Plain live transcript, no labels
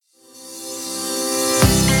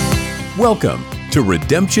Welcome to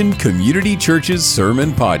Redemption Community Church's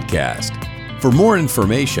Sermon Podcast. For more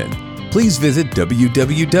information, please visit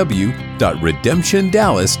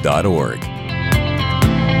www.redemptiondallas.org.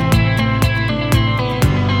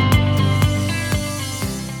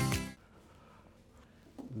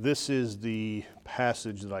 This is the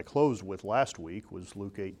passage that I closed with last week, was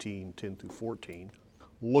Luke 18, 10 through 14.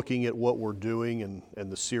 Looking at what we're doing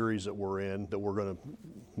and the series that we're in, that we're going to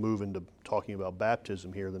move into talking about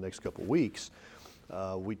baptism here the next couple of weeks.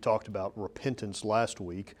 We talked about repentance last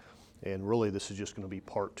week, and really this is just going to be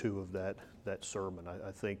part two of that sermon.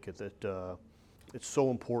 I think that it's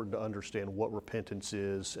so important to understand what repentance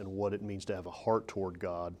is and what it means to have a heart toward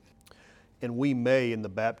God. And we may, in the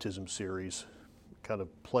baptism series, kind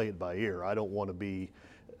of play it by ear. I don't want to be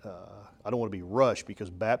rushed,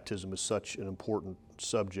 because baptism is such an important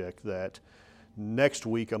subject that next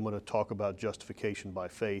week I'm going to talk about justification by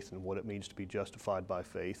faith and what it means to be justified by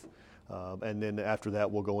faith. And then after that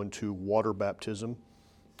we'll go into water baptism,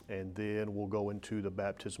 and then we'll go into the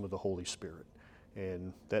baptism of the Holy Spirit.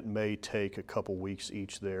 And that may take a couple weeks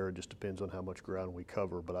each there. It just depends on how much ground we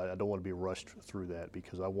cover, but I don't want to be rushed through that,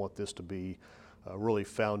 because I want this to be really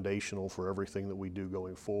foundational for everything that we do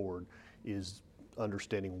going forward, is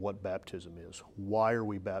understanding what baptism is. Why are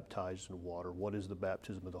we baptized in water? What is the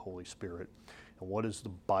baptism of the Holy Spirit? And what does the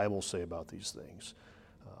Bible say about these things?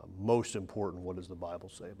 Most important, what does the Bible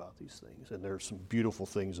say about these things? And there's some beautiful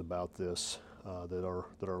things about this that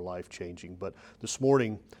are life-changing. But this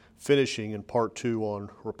morning, finishing in part two on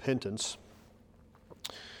repentance,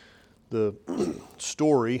 the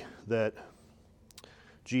story that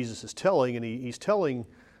Jesus is telling, and he's telling,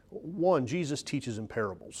 Jesus teaches in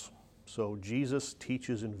parables. So Jesus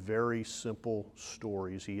teaches in very simple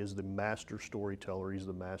stories. He is the master storyteller. He's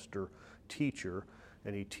the master teacher,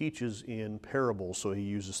 and he teaches in parables. So he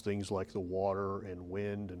uses things like the water and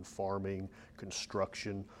wind and farming,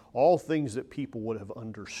 construction, all things that people would have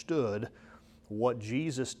understood. What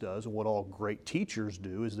Jesus does, and what all great teachers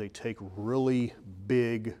do, is they take really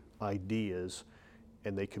big ideas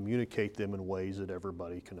and they communicate them in ways that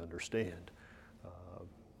everybody can understand.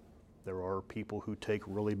 There are people who take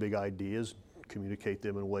really big ideas, communicate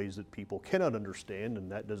them in ways that people cannot understand,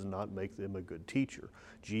 and that does not make them a good teacher.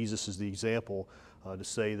 Jesus is the example to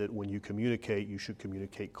say that when you communicate, you should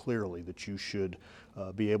communicate clearly, that you should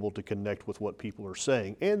be able to connect with what people are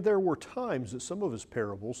saying. And there were times that some of his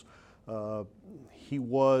parables, he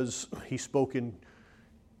spoke in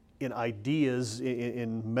ideas,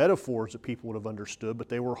 in metaphors that people would have understood, but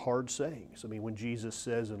they were hard sayings. I mean, when Jesus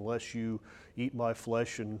says, unless you eat my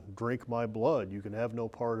flesh and drink my blood, you can have no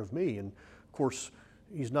part of me. And of course,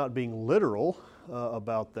 he's not being literal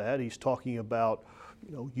about that. He's talking about,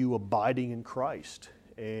 you abiding in Christ.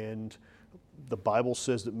 And the Bible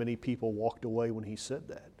says that many people walked away when he said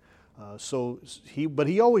that. But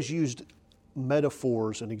he always used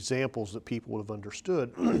metaphors and examples that people would have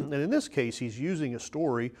understood. And in this case, he's using a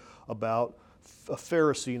story about a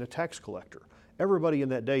Pharisee and a tax collector. Everybody in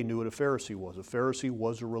that day knew what a Pharisee was. A Pharisee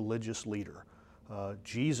was a religious leader.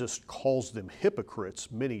 Jesus calls them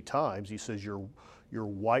hypocrites many times. He says, you're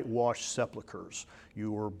whitewashed sepulchres.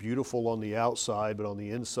 You are beautiful on the outside, but on the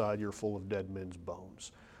inside you're full of dead men's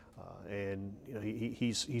bones.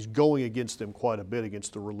 He's going against them quite a bit,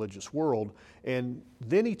 against the religious world. And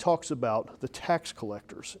then he talks about the tax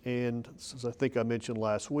collectors. And as I think I mentioned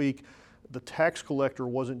last week, the tax collector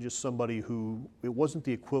wasn't just somebody it wasn't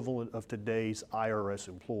the equivalent of today's IRS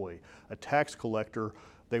employee. A tax collector,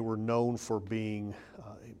 they were known for being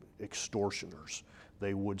extortioners.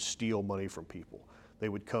 They would steal money from people. They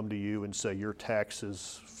would come to you and say, your tax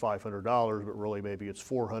is $500, but really maybe it's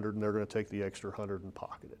 $400, and they're going to take the extra $100 and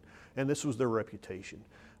pocket it. And this was their reputation,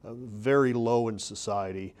 very low in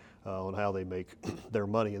society on how they make their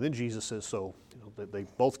money. And then Jesus says, they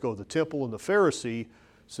both go to the temple, and the Pharisee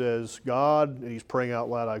says, God, and he's praying out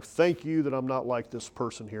loud, I thank you that I'm not like this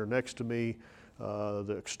person here next to me,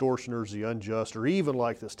 the extortioners, the unjust, or even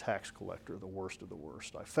like this tax collector, the worst of the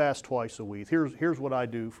worst. I fast twice a week. Here's what I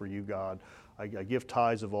do for you, God. I give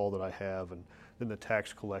tithes of all that I have. And then the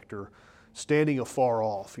tax collector, standing afar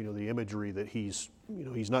off, the imagery that he's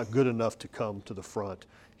not good enough to come to the front.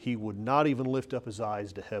 He would not even lift up his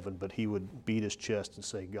eyes to heaven, but he would beat his chest and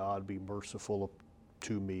say, God, be merciful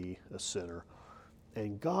to me, a sinner.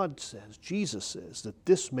 And Jesus says that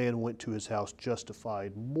this man went to his house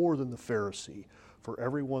justified more than the Pharisee. For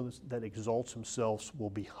everyone that exalts himself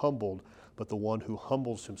will be humbled, but the one who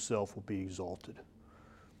humbles himself will be exalted.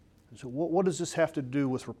 And so what does this have to do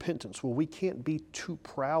with repentance? Well, we can't be too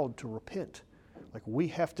proud to repent. Like, we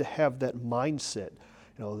have to have that mindset.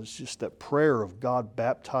 It's just that prayer of God,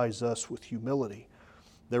 baptize us with humility.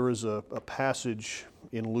 There is a passage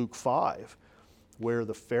in Luke 5 where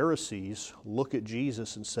the Pharisees look at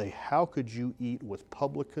Jesus and say, how could you eat with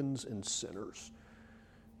publicans and sinners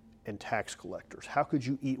and tax collectors? How could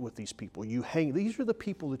you eat with these people? These are the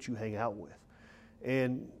people that you hang out with.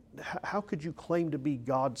 And how could you claim to be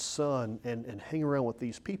God's son and hang around with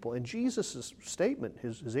these people? And Jesus' statement,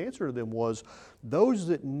 his answer to them was, those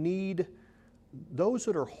that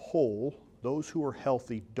are whole, those who are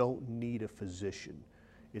healthy don't need a physician.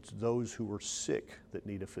 It's those who are sick that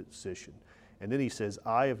need a physician. And then he says,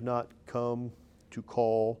 I have not come to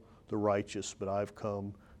call the righteous, but I've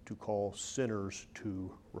come to call sinners to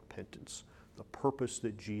repentance. The purpose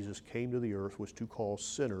that Jesus came to the earth was to call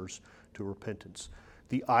sinners to repentance.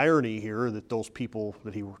 The irony here that those people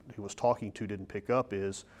that he was talking to didn't pick up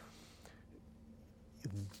is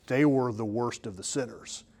they were the worst of the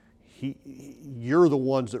sinners. You're the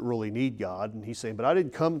ones that really need God, and he's saying, but I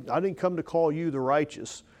didn't come to call you the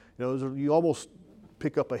righteous. You almost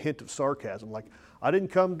pick up a hint of sarcasm, like, I didn't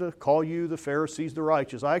come to call you the Pharisees the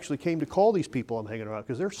righteous. I actually came to call these people I'm hanging around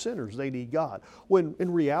because they're sinners. They need God. When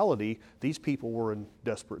in reality, these people were in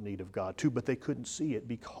desperate need of God too, but they couldn't see it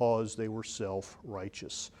because they were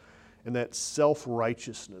self-righteous. And that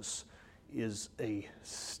self-righteousness is a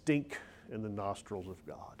stink in the nostrils of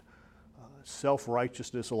God.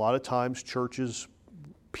 Self-righteousness, a lot of times churches,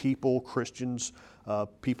 Christians,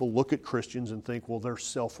 people look at Christians and think, well, they're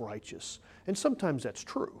self-righteous. And sometimes that's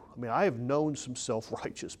true. I mean, I have known some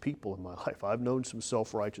self-righteous people in my life. I've known some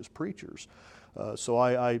self-righteous preachers. So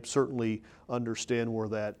I certainly understand where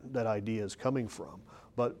that idea is coming from.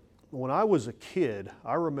 But when I was a kid,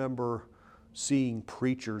 I remember seeing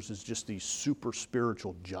preachers as just these super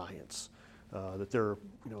spiritual giants. That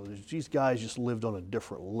these guys just lived on a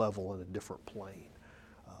different level and a different plane.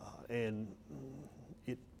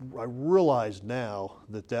 I realize now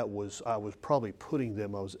that I was probably I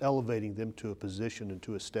was elevating them to a position and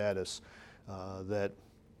to a status that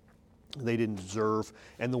they didn't deserve,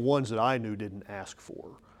 and the ones that I knew didn't ask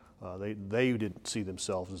for. They didn't see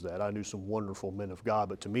themselves as that. I knew some wonderful men of God,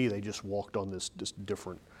 but to me, they just walked on this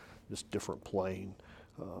different plane.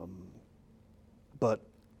 But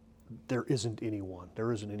there isn't anyone.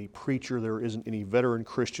 There isn't any preacher. There isn't any veteran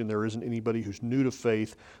Christian. There isn't anybody who's new to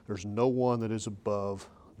faith. There's no one that is above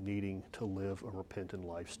needing to live a repentant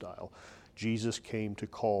lifestyle. Jesus came to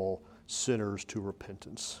call sinners to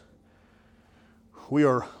repentance. We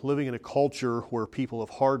are living in a culture where people have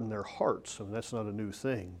hardened their hearts. I mean, that's not a new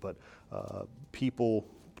thing, but people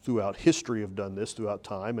throughout history have done this throughout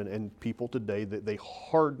time, and people today, they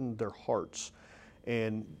hardened their hearts.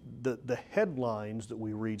 And the headlines that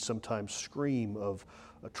we read sometimes scream of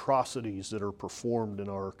atrocities that are performed in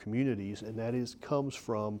our communities, and that comes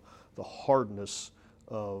from the hardness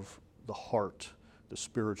of the heart, the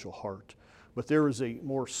spiritual heart. But there is a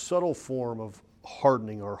more subtle form of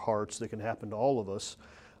hardening our hearts that can happen to all of us,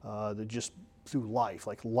 that just through life.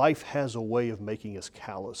 Like, life has a way of making us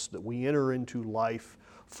callous, that we enter into life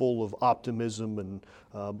full of optimism, and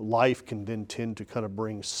life can then tend to kind of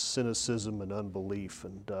bring cynicism and unbelief.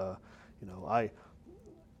 And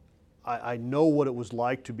I know what it was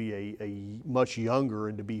like to be a much younger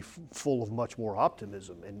and to be full of much more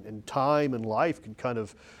optimism. And time and life can kind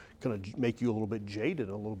of make you a little bit jaded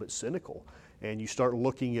and a little bit cynical. And you start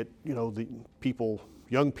looking at the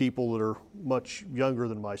young people that are much younger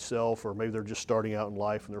than myself, or maybe they're just starting out in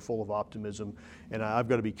life and they're full of optimism. And I've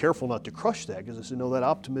got to be careful not to crush that, because I say, no, that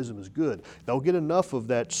optimism is good. They'll get enough of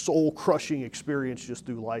that soul-crushing experience just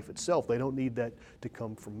through life itself. They don't need that to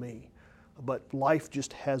come from me. But life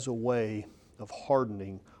just has a way of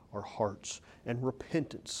hardening our hearts. And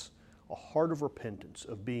repentance, a heart of repentance,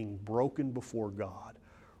 of being broken before God.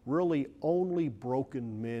 Really, only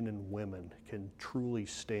broken men and women can truly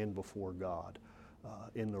stand before God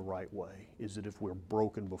in the right way, is that if we're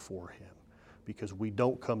broken before Him, because we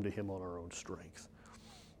don't come to Him on our own strength.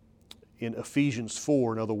 In Ephesians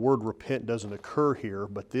 4, now the word repent doesn't occur here,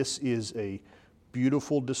 but this is a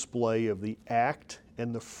beautiful display of the act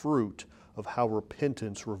and the fruit of how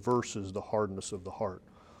repentance reverses the hardness of the heart.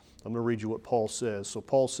 I'm going to read you what Paul says. So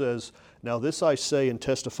Paul says, "Now this I say and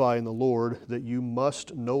testify in the Lord, that you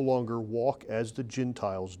must no longer walk as the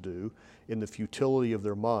Gentiles do, in the futility of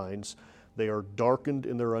their minds. They are darkened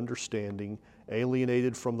in their understanding,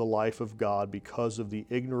 alienated from the life of God because of the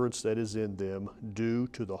ignorance that is in them, due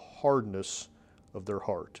to the hardness of their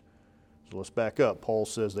heart." So let's back up. Paul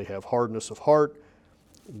says they have hardness of heart.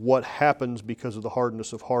 What happens because of the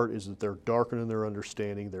hardness of heart is that they're darkened in their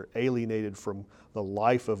understanding. They're alienated from the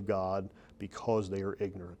life of God because they are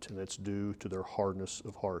ignorant, and that's due to their hardness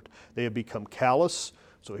of heart. They have become callous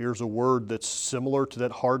So here's a word that's similar to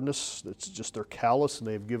that hardness. It's just they're callous and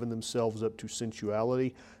they have given themselves up to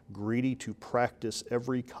sensuality, greedy to practice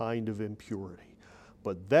every kind of impurity.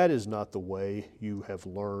 But that is not the way you have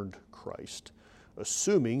learned Christ,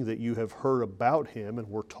 assuming that you have heard about him and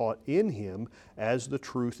were taught in him as the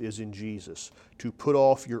truth is in Jesus, to put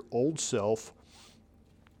off your old self.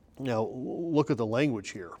 Now, look at the language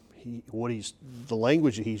here. The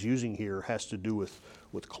language that he's using here has to do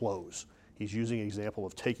with clothes. He's using an example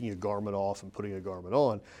of taking a garment off and putting a garment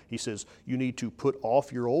on. He says, you need to put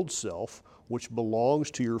off your old self, which belongs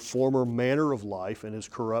to your former manner of life and is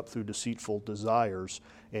corrupt through deceitful desires,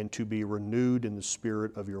 and to be renewed in the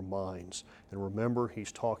spirit of your minds. And remember,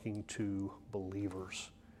 he's talking to believers.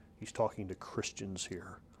 He's talking to Christians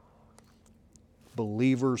here.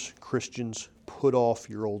 Believers, Christians, put off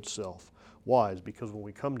your old self. Why? It's because when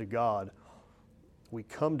we come to God, we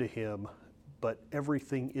come to him, but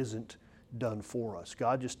everything isn't done for us.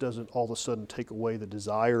 God just doesn't all of a sudden take away the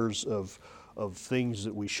desires of things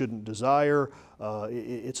that we shouldn't desire.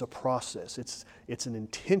 It's a process. It's an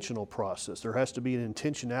intentional process. There has to be an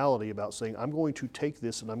intentionality about saying, I'm going to take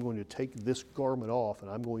this and I'm going to take this garment off and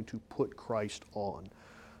I'm going to put Christ on.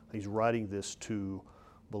 He's writing this to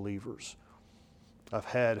believers. I've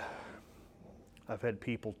had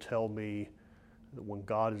people tell me that when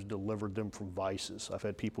God has delivered them from vices, I've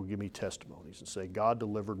had people give me testimonies and say, God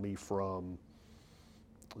delivered me from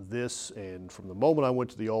this, and from the moment I went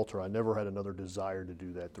to the altar, I never had another desire to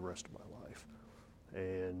do that the rest of my life.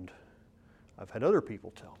 And I've had other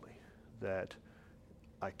people tell me that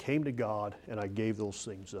I came to God and I gave those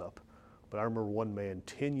things up. But I remember one man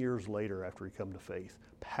 10 years later after he come to faith,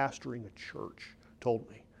 pastoring a church, told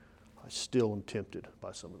me, I still am tempted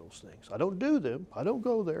by some of those things. I don't do them. I don't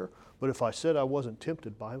go there. But if I said I wasn't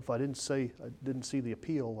tempted by them, if I didn't see the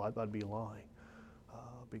appeal, I'd be lying,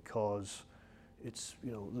 because it's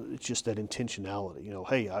just that intentionality.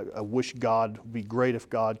 Hey, I wish God would be great if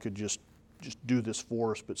God could just do this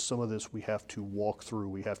for us. But some of this we have to walk through.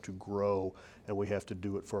 We have to grow, and we have to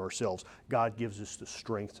do it for ourselves. God gives us the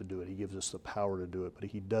strength to do it. He gives us the power to do it, but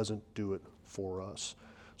He doesn't do it for us.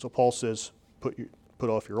 So Paul says, put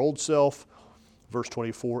off your old self, verse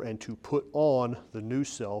 24, and to put on the new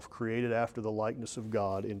self created after the likeness of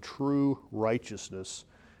God in true righteousness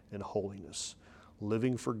and holiness.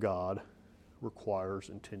 Living for God requires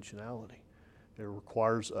intentionality. It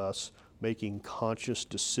requires us making conscious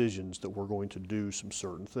decisions that we're going to do some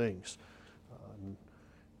certain things.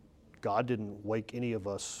 God didn't wake any of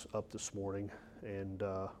us up this morning and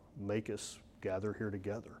make us gather here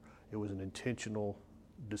together. It was an intentional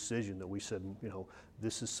decision that we said,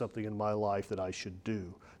 this is something in my life that I should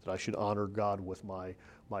do, that I should honor God with my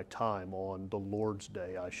time on the Lord's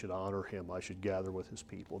Day. I should honor Him. I should gather with His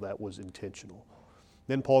people. That was intentional.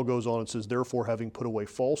 Then Paul goes on and says, therefore, having put away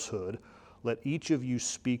falsehood, let each of you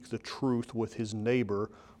speak the truth with his neighbor,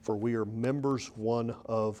 for we are members one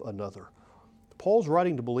of another. Paul's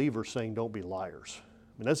writing to believers saying, don't be liars.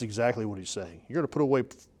 I mean, that's exactly what he's saying. You're going to put away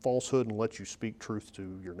falsehood and let you speak truth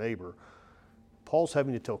to your neighbor. Paul's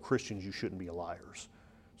having to tell Christians you shouldn't be liars.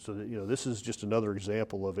 So that, this is just another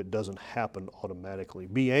example of it doesn't happen automatically.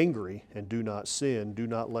 Be angry and do not sin. Do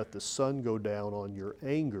not let the sun go down on your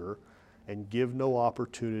anger, and give no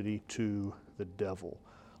opportunity to the devil.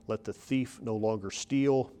 Let the thief no longer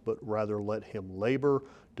steal, but rather let him labor,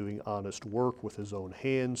 doing honest work with his own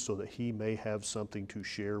hands, so that he may have something to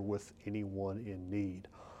share with anyone in need.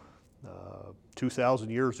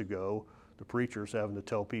 2,000 years ago, the preachers having to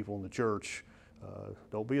tell people in the church,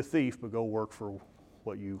 don't be a thief, but go work for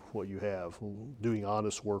what you have, doing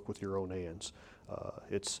honest work with your own hands.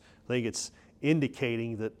 I think it's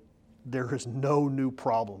indicating that there is no new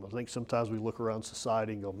problem. I think sometimes we look around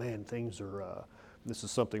society and go, man, things are, this is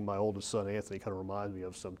something my oldest son, Anthony, kind of reminds me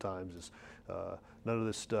of sometimes, is none of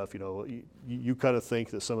this stuff, you kind of think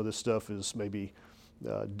that some of this stuff is maybe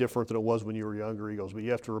different than it was when you were younger. He goes, but you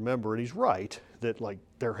have to remember, and he's right, that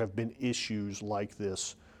there have been issues like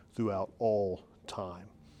this throughout all time.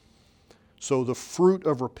 So the fruit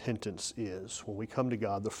of repentance is, when we come to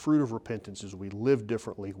God, the fruit of repentance is we live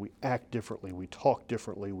differently, we act differently, we talk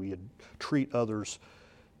differently, we treat others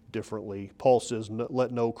differently. Paul says,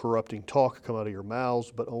 let no corrupting talk come out of your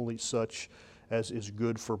mouths, but only such as is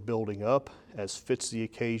good for building up, as fits the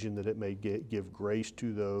occasion, that it may give grace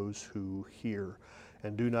to those who hear.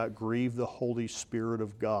 And do not grieve the Holy Spirit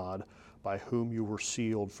of God, by whom you were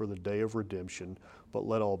sealed for the day of redemption, but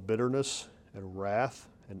let all bitterness and wrath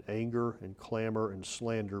and anger and clamor and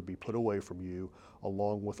slander be put away from you,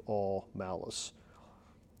 along with all malice.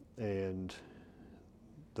 And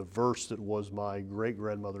the verse that was my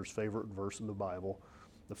great-grandmother's favorite verse in the Bible,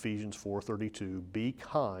 Ephesians 4:32, be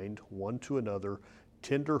kind one to another,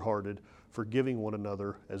 tender-hearted, forgiving one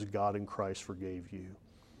another as God in Christ forgave you.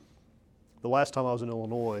 The last time I was in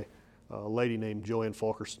Illinois, a lady named Joanne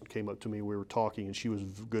Fulkerson came up to me. We were talking, and she was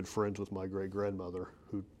good friends with my great-grandmother,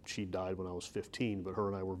 she died when I was 15, but her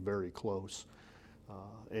and I were very close.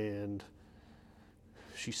 And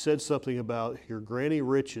she said something about your Granny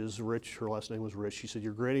Rich's, her last name was Rich, she said,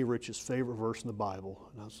 your Granny Rich's favorite verse in the Bible.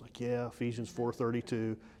 And I was like, yeah, Ephesians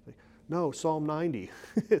 4:32. Like, no, Psalm 90.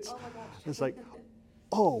 It's like,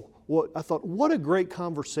 oh, I thought, what a great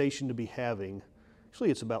conversation to be having.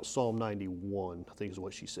 Actually, it's about Psalm 91, I think is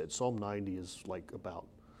what she said. Psalm 90 is like about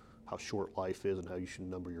how short life is and how you should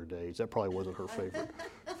number your days. That probably wasn't her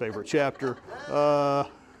favorite chapter.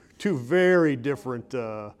 Two very different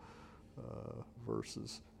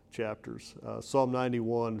chapters. Psalm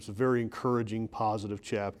 91 is a very encouraging, positive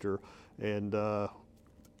chapter. And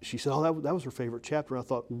she said, oh, that was her favorite chapter. And I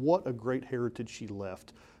thought, what a great heritage she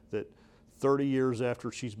left, that 30 years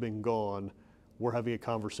after she's been gone, we're having a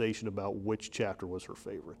conversation about which chapter was her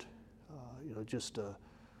favorite.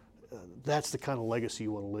 That's the kind of legacy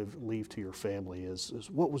you want to leave to your family is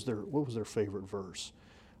what was their favorite verse.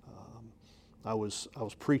 I was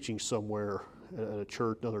preaching somewhere at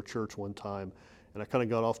another church one time, and I kind of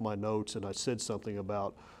got off my notes and I said something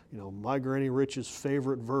about, my Granny Rich's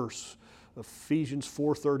favorite verse, Ephesians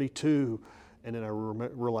 4:32, and then I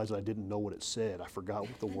realized I didn't know what it said. I forgot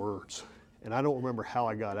what the words. And I don't remember how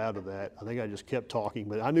I got out of that. I think I just kept talking,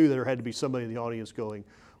 but I knew there had to be somebody in the audience going,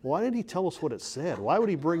 why didn't he tell us what it said? Why would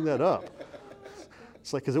he bring that up?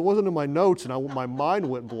 It's like, because it wasn't in my notes and my mind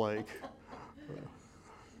went blank.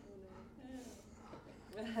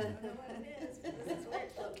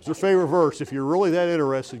 It's your favorite verse. If you're really that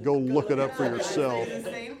interested, go look it up for yourself.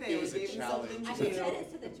 It was a challenge. I said it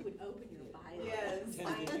so that you would open your Bible. Yes.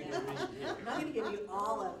 I'm not going to give you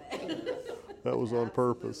all of it. That was on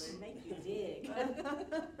purpose. Make you dig.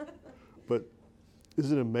 But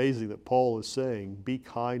isn't it amazing that Paul is saying, be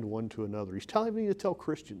kind one to another? He's telling me to tell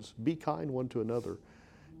Christians, be kind one to another,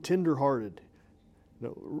 tender-hearted.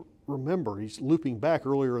 Remember, he's looping back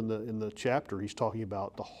earlier in the chapter. He's talking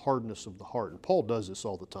about the hardness of the heart, and Paul does this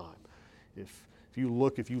all the time. If you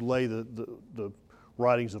lay the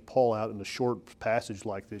writings of Paul out in a short passage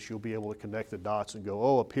like this, you'll be able to connect the dots and go,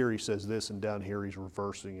 oh, up here he says this, and down here he's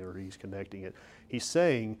reversing it or he's connecting it. He's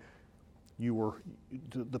saying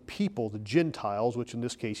the people, the Gentiles, which in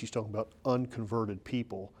this case he's talking about unconverted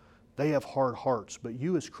people, they have hard hearts, but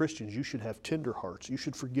you as Christians, you should have tender hearts. You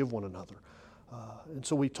should forgive one another. And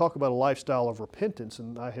so we talk about a lifestyle of repentance,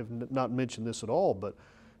 and I have not mentioned this at all, but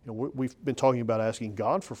we've been talking about asking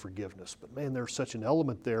God for forgiveness, but man, there's such an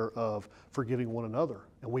element there of forgiving one another,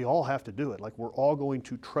 and we all have to do it. Like, we're all going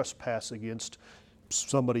to trespass against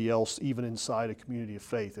somebody else, even inside a community of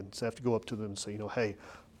faith, and have to go up to them and say, hey,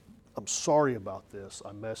 I'm sorry about this.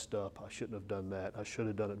 I messed up. I shouldn't have done that. I should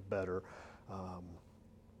have done it better.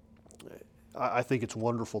 I think it's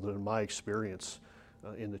wonderful that in my experience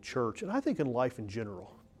in the church, and I think in life in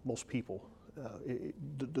general, most people,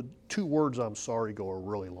 the two words I'm sorry go a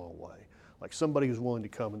really long way. Like somebody who's willing to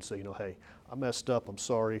come and say, hey, I messed up. I'm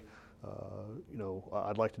sorry.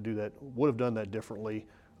 I'd like to do that. Would have done that differently.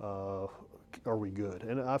 Are we good?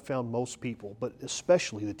 And I found most people, but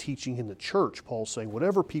especially the teaching in the church, Paul's saying,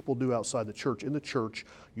 whatever people do outside the church, in the church,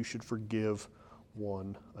 you should forgive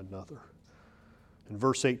one another. In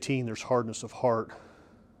verse 18, there's hardness of heart,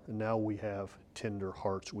 and now we have tender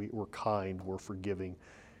hearts. We're kind, we're forgiving.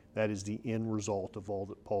 That is the end result of all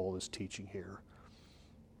that Paul is teaching here.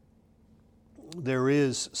 There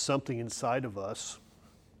is something inside of us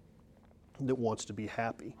that wants to be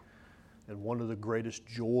happy. And one of the greatest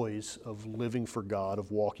joys of living for God,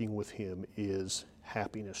 of walking with Him, is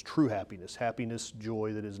happiness, true happiness,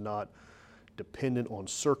 joy that is not dependent on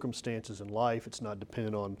circumstances in life. It's not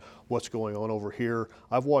dependent on what's going on over here.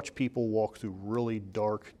 I've watched people walk through really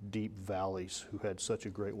dark, deep valleys who had such a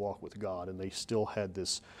great walk with God, and they still had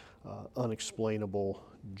this unexplainable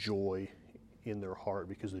joy in their heart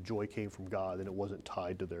because the joy came from God and it wasn't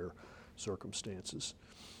tied to their circumstances.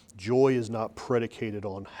 Joy is not predicated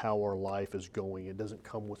on how our life is going. It doesn't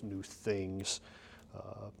come with new things.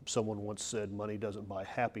 Someone once said, money doesn't buy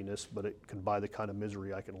happiness, but it can buy the kind of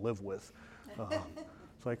misery I can live with.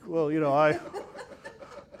 It's like, well, I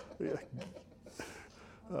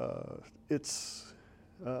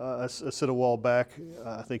said a while back,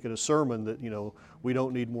 I think in a sermon that, we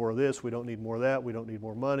don't need more of this, we don't need more of that, we don't need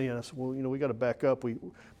more money. And I said, well, we got to back up.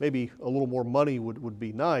 Maybe a little more money would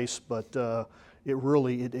be nice, but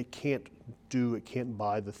it can't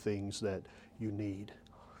buy the things that you need.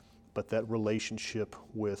 But that relationship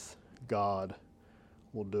with God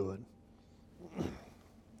will do it.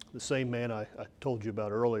 The same man I told you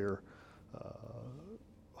about earlier,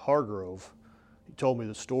 Hargrove, he told me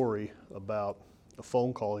the story about a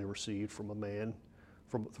phone call he received from a man,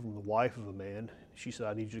 from the wife of a man. She said,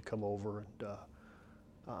 I need you to come over and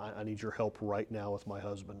I need your help right now with my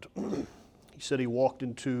husband. He said he walked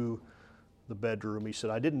into the bedroom. He said,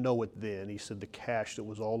 I didn't know it then. He said the cash that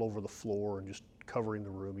was all over the floor and just covering the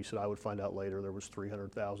room. He said, I would find out later there was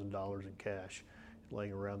 $300,000 in cash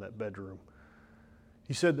laying around that bedroom.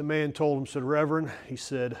 He said the man told him, said, Reverend, he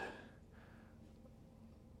said,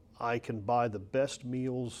 I can buy the best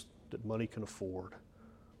meals that money can afford,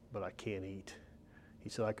 but I can't eat. He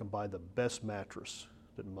said, I can buy the best mattress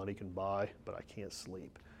that money can buy, but I can't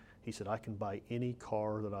sleep. He said, I can buy any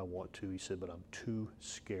car that I want to. He said, but I'm too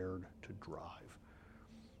scared to drive.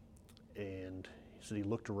 And he said he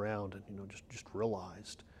looked around and just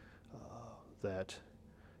realized that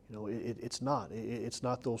it's not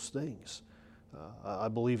those things. I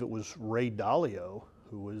believe it was Ray Dalio,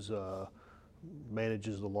 who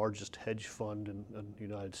manages the largest hedge fund in the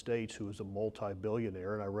United States, who is a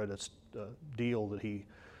multi-billionaire. And I read a deal that he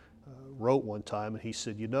wrote one time, and he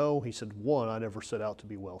said, one, I never set out to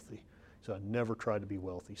be wealthy. He said, I never tried to be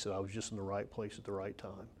wealthy. He said, I was just in the right place at the right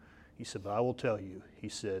time. He said, but I will tell you, he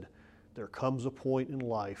said, there comes a point in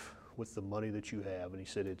life with the money that you have, and he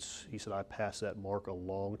said, I passed that mark a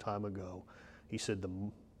long time ago. He said,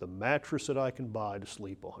 the mattress that I can buy to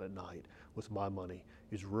sleep on at night with my money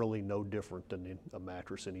is really no different than a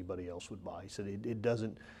mattress anybody else would buy. He said it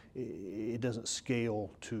doesn't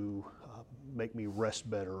scale to make me rest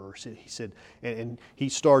better. Or he said, and he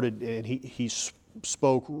started, and he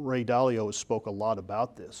spoke. Ray Dalio spoke a lot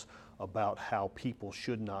about this, about how people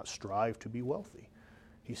should not strive to be wealthy.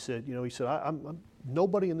 He said, I'm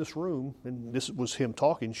nobody in this room, and this was him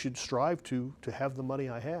talking, should strive to have the money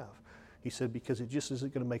I have. He said, because it just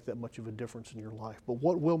isn't going to make that much of a difference in your life. But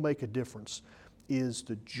what will make a difference is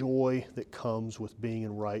the joy that comes with being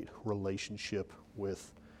in right relationship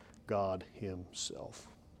with God Himself.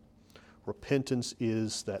 Repentance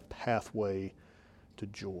is that pathway to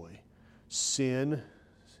joy. Sin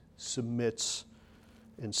submits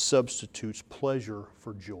and substitutes pleasure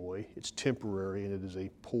for joy. It's temporary, and it is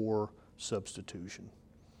a poor substitution.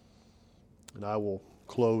 And I will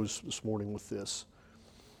close this morning with this.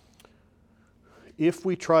 If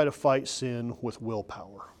we try to fight sin with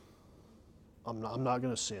willpower, I'm not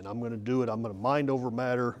going to sin. I'm going to do it. I'm going to mind over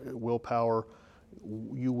matter, willpower.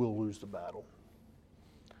 You will lose the battle.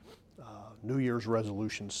 New Year's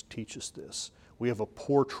resolutions teach us this. We have a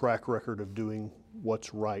poor track record of doing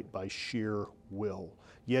what's right by sheer will.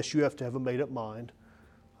 Yes, you have to have a made-up mind.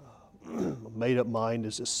 A made-up mind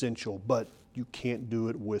is essential, but you can't do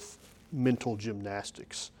it with mental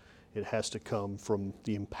gymnastics. It has to come from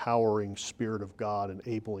the empowering Spirit of God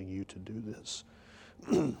enabling you to do this.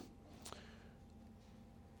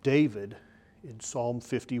 David, in Psalm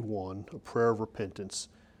 51, a prayer of repentance,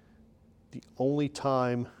 the only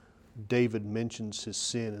time David mentions his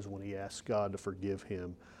sin is when he asks God to forgive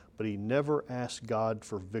him, but he never asked God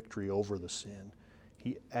for victory over the sin.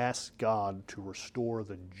 He asked God to restore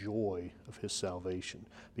the joy of his salvation,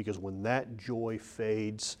 because when that joy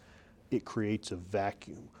fades, it creates a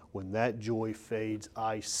vacuum. When that joy fades,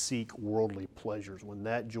 I seek worldly pleasures. When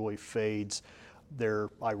that joy fades,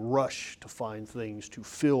 I rush to find things to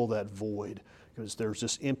fill that void, because there's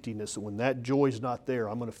this emptiness that when that joy's not there,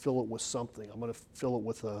 I'm going to fill it with something. I'm going to fill it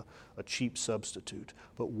with a cheap substitute.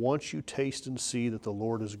 But once you taste and see that the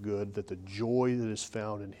Lord is good, that the joy that is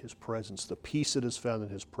found in His presence, the peace that is found in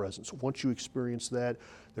His presence, once you experience that,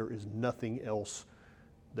 there is nothing else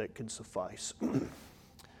that can suffice.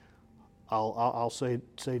 I'll say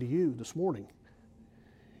to you this morning,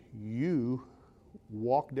 you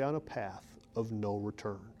walk down a path of no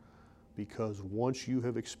return, because once you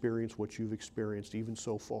have experienced what you've experienced even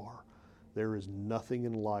so far, there is nothing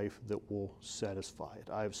in life that will satisfy it.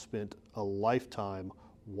 I have spent a lifetime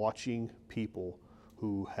watching people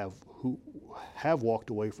who have walked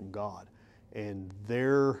away from God, and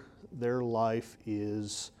their life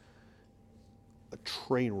is a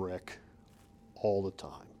train wreck all the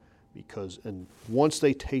time. And once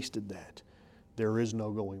they tasted that, there is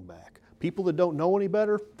no going back. People that don't know any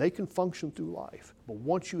better, they can function through life. But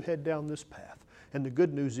once you head down this path, and the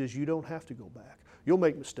good news is you don't have to go back. You'll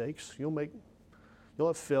make mistakes. You'll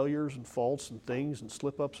have failures and faults and things and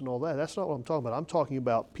slip-ups and all that. That's not what I'm talking about. I'm talking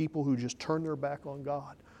about people who just turn their back on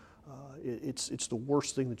God. It's the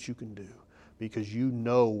worst thing that you can do, because you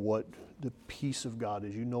know what the peace of God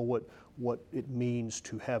is. You know what it means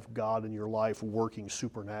to have God in your life working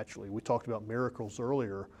supernaturally. We talked about miracles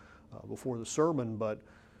earlier before the sermon, but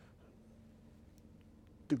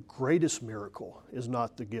the greatest miracle is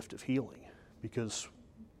not the gift of healing, because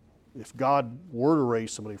if God were to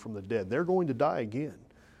raise somebody from the dead, they're going to die again.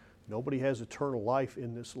 Nobody has eternal life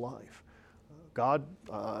in this life. God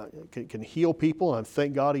can heal people, and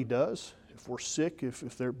thank God He does. If we're sick,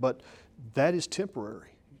 but that is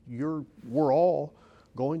temporary. We're all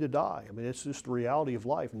going to die. I mean, it's just the reality of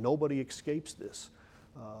life. Nobody escapes this.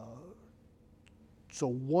 So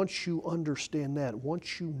once you understand that,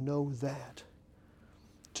 once you know that,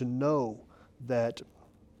 to know that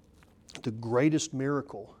the greatest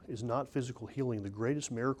miracle is not physical healing. The greatest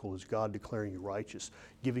miracle is God declaring you righteous,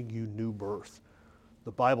 giving you new birth.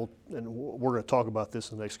 The Bible, and we're going to talk about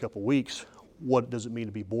this in the next couple of weeks, what does it mean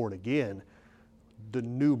to be born again? The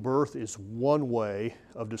new birth is one way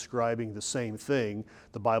of describing the same thing.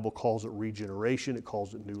 The Bible calls it regeneration, it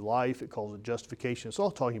calls it new life, it calls it justification. It's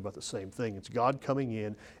all talking about the same thing. It's God coming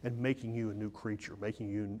in and making you a new creature, making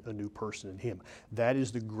you a new person in Him. That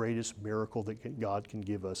is the greatest miracle that God can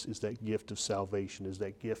give us, is that gift of salvation, is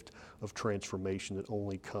that gift of transformation that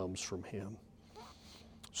only comes from Him.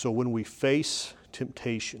 So when we face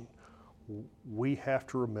temptation, we have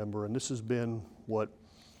to remember, and this has been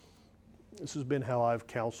how I've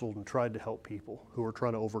counseled and tried to help people who are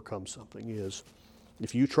trying to overcome something, is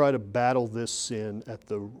if you try to battle this sin at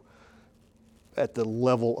the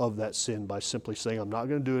level of that sin by simply saying, I'm not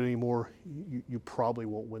going to do it anymore, you probably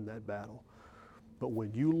won't win that battle. But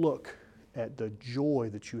when you look at the joy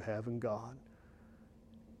that you have in God,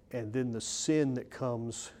 and then the sin that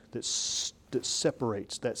comes, that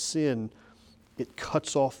separates, that sin, it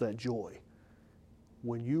cuts off that joy.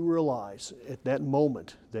 When you realize at that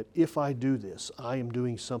moment that if I do this, I am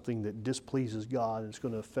doing something that displeases God and it's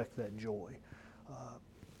going to affect that joy.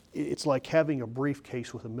 It's like having a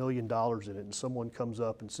briefcase with $1 million in it and someone comes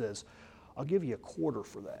up and says, I'll give you $25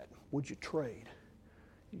 for that. Would you trade?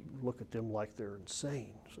 You look at them like they're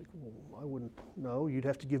insane. It's like, well, I wouldn't, no, you'd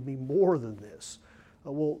have to give me more than this.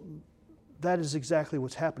 Well, that is exactly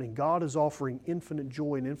what's happening. God is offering infinite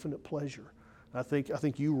joy and infinite pleasure. I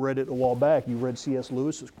think you read it a while back. You read C.S.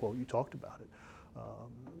 Lewis's quote. You talked about it.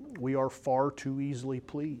 We are far too easily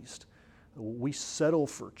pleased. We settle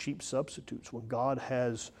for cheap substitutes when God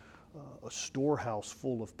has a storehouse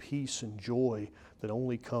full of peace and joy that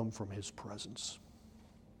only come from His presence.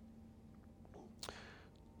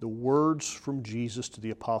 The words from Jesus to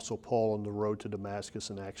the Apostle Paul on the road to Damascus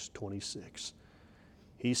in Acts 26.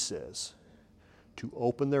 He says, to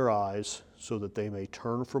open their eyes so that they may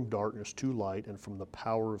turn from darkness to light and from the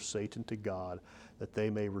power of Satan to God, that they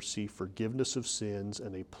may receive forgiveness of sins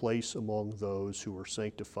and a place among those who are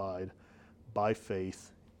sanctified by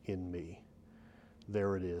faith in me.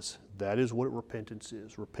 There it is. That is what repentance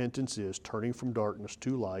is. Repentance is turning from darkness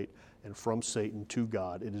to light and from Satan to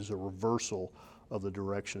God. It is a reversal of the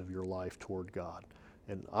direction of your life toward God.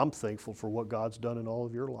 And I'm thankful for what God's done in all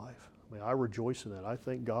of your life. I mean, I rejoice in that. I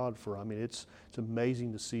thank God for, it's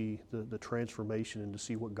amazing to see the transformation and to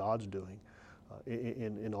see what God's doing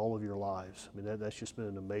in all of your lives. I mean, that's just been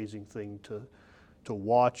an amazing thing to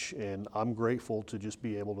watch, and I'm grateful to just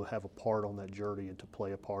be able to have a part on that journey and to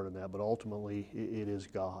play a part in that. But ultimately, it is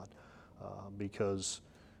God, because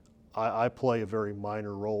I play a very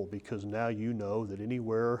minor role, because now you know that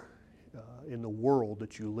anywhere in the world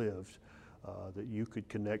that you lived, that you could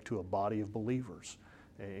connect to a body of believers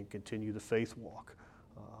and continue the faith walk,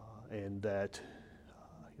 and that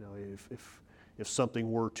if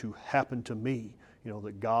something were to happen to me,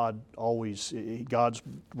 that God's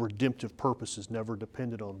redemptive purpose is never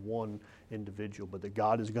dependent on one individual, but that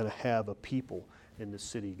God is going to have a people in the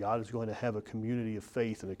city. God is going to have a community of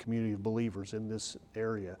faith and a community of believers in this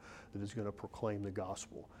area that is going to proclaim the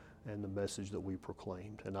gospel and the message that we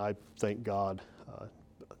proclaimed. And I thank God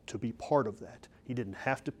to be part of that. He didn't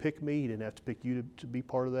have to pick me. He didn't have to pick you to be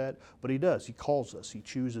part of that, but He does. He calls us. He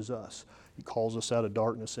chooses us. He calls us out of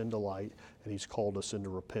darkness into light, and He's called us into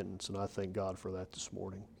repentance, and I thank God for that this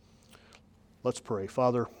morning. Let's pray.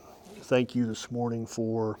 Father, thank You this morning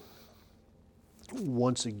for,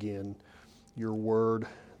 once again, Your word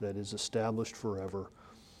that is established forever.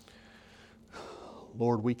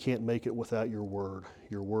 Lord, we can't make it without Your word.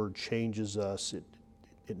 Your word changes us.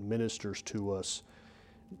 It ministers to us,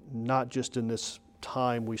 not just in this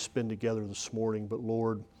time we spend together this morning, but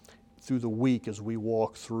Lord, through the week as we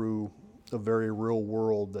walk through a very real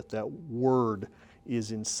world, that word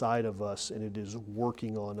is inside of us and it is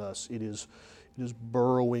working on us. It is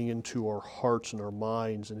burrowing into our hearts and our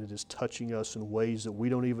minds, and it is touching us in ways that we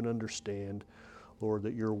don't even understand. Lord,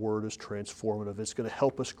 that Your word is transformative. It's going to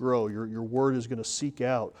help us grow. Your word is going to seek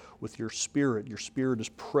out with Your Spirit. Your Spirit is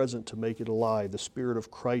present to make it alive. The Spirit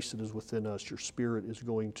of Christ that is within us, Your Spirit is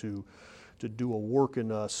going to to do a work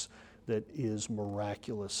in us that is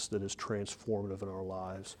miraculous, that is transformative in our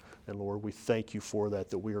lives. And Lord, we thank you for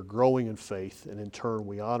that we are growing in faith, and in turn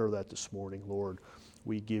we honor that this morning. Lord,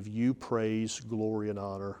 we give you praise, glory, and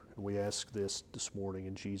honor, and we ask this morning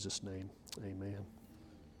in Jesus' name. Amen.